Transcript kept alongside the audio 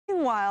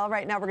Meanwhile,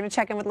 right now we're going to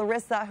check in with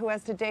Larissa, who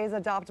has today's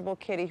adoptable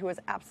kitty, who is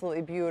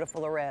absolutely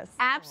beautiful. Larissa.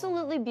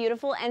 Absolutely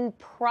beautiful, and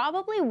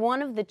probably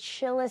one of the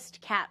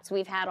chillest cats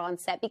we've had on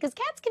set, because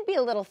cats can be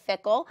a little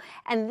fickle,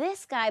 and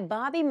this guy,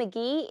 Bobby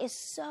Magee, is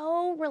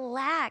so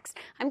relaxed.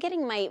 I'm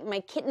getting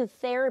my kitten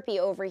therapy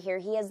over here.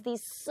 He has the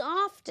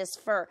softest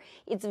fur.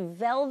 It's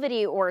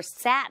velvety or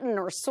satin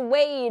or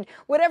suede,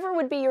 whatever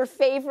would be your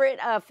favorite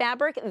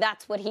fabric,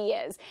 that's what he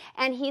is.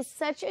 And he's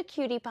such a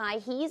cutie pie.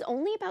 He's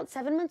only about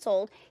 7 months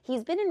old.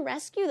 He's been in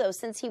rescue, though,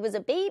 since he was a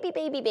baby,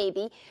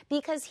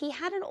 because he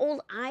had an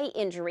old eye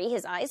injury.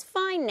 His eye's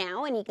fine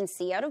now, and he can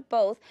see out of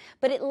both,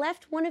 but it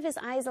left one of his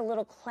eyes a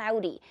little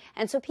cloudy.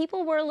 And so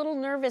people were a little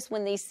nervous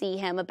when they see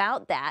him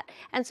about that.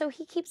 And so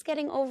he keeps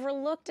getting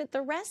overlooked at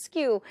the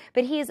rescue.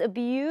 But he is a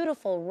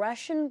beautiful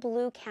Russian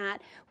blue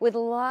cat with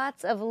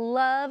lots of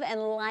love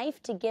and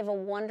life to give a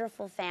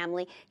wonderful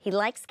family. He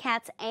likes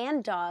cats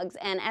and dogs,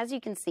 and as you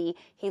can see,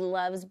 he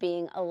loves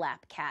being a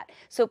lap cat.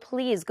 So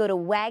please go to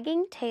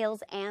Wagging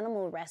Tails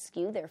Animal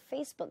Rescue, their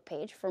Facebook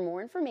page, for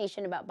more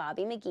information about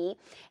Bobby Magee.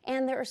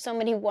 And there are so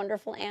many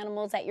wonderful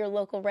animals at your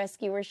local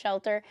rescue or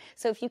shelter.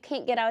 So if you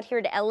can't get out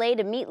here to LA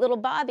to meet little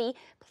Bobby,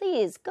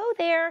 please go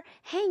there,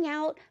 hang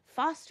out,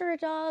 foster a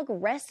dog,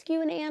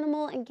 rescue an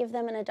animal, and give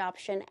them an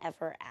adoption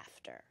ever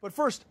after. But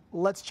first,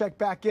 let's check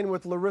back in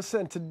with Larissa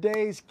and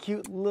today's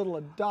cute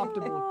little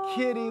adoptable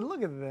kitty.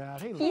 Look at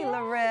that. Hey,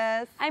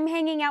 Larissa. I'm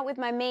hanging out with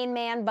my main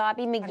man,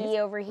 Bobby Magee,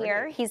 over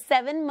here. He's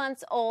 7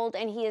 months old,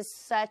 and he is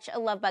such a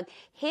love bug.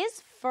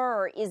 His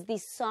fur is the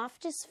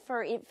softest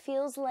fur. It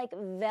feels like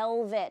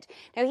velvet.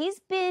 Now, he's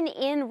been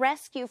in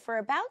rescue for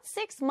about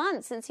 6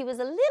 months, since he was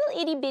a little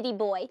itty-bitty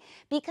boy,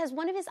 because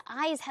one of his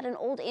eyes had an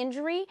old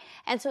injury,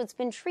 and so it's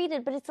been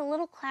treated, but it's a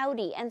little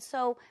cloudy, and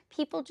so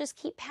people just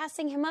keep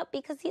passing him up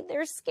because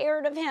they're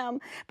scared of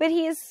him. But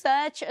he is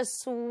such a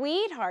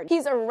sweetheart.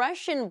 He's a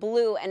Russian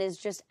blue and is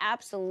just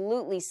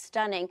absolutely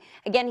stunning.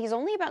 Again, he's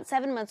only about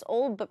 7 months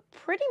old, but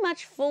pretty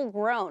much full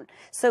grown.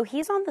 So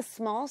he's on the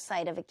small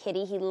side of a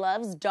kitty. He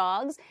loves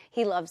dogs,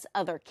 he loves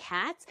other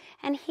cats,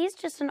 and he's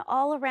just an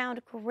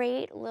all-around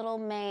great little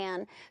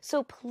man.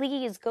 So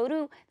please go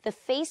to the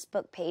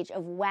Facebook page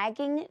of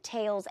Wagging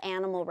Tails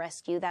Animal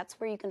Rescue. That's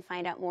where you can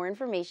find out more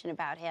information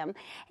about him.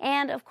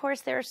 And of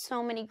course, there are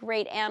so many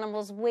great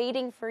animals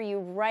waiting for you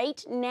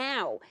right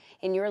now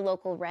in your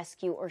local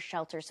rescue or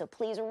shelter. So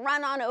please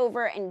run on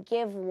over and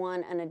give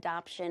one an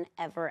adoption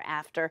ever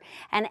after,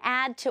 and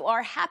add to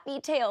our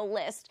Happy Tail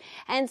list.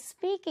 And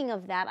speaking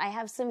of that, I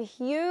have some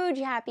huge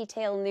Happy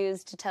Tail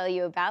news to tell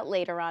you about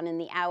later on in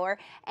the hour.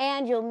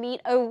 And you'll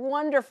meet a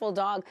wonderful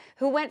dog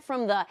who went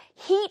from the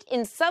heat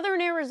in southern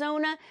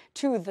Arizona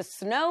to the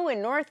snow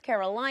in North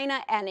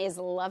Carolina and is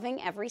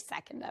loving every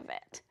second of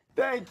it.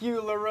 Thank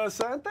you,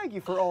 Larissa, and thank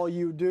you for all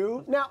you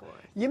do. Now,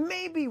 you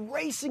may be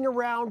racing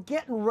around,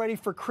 getting ready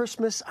for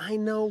Christmas. I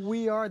know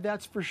we are,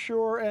 that's for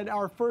sure. And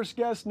our first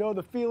guests know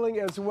the feeling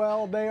as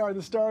well. They are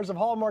the stars of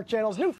Hallmark Channel's new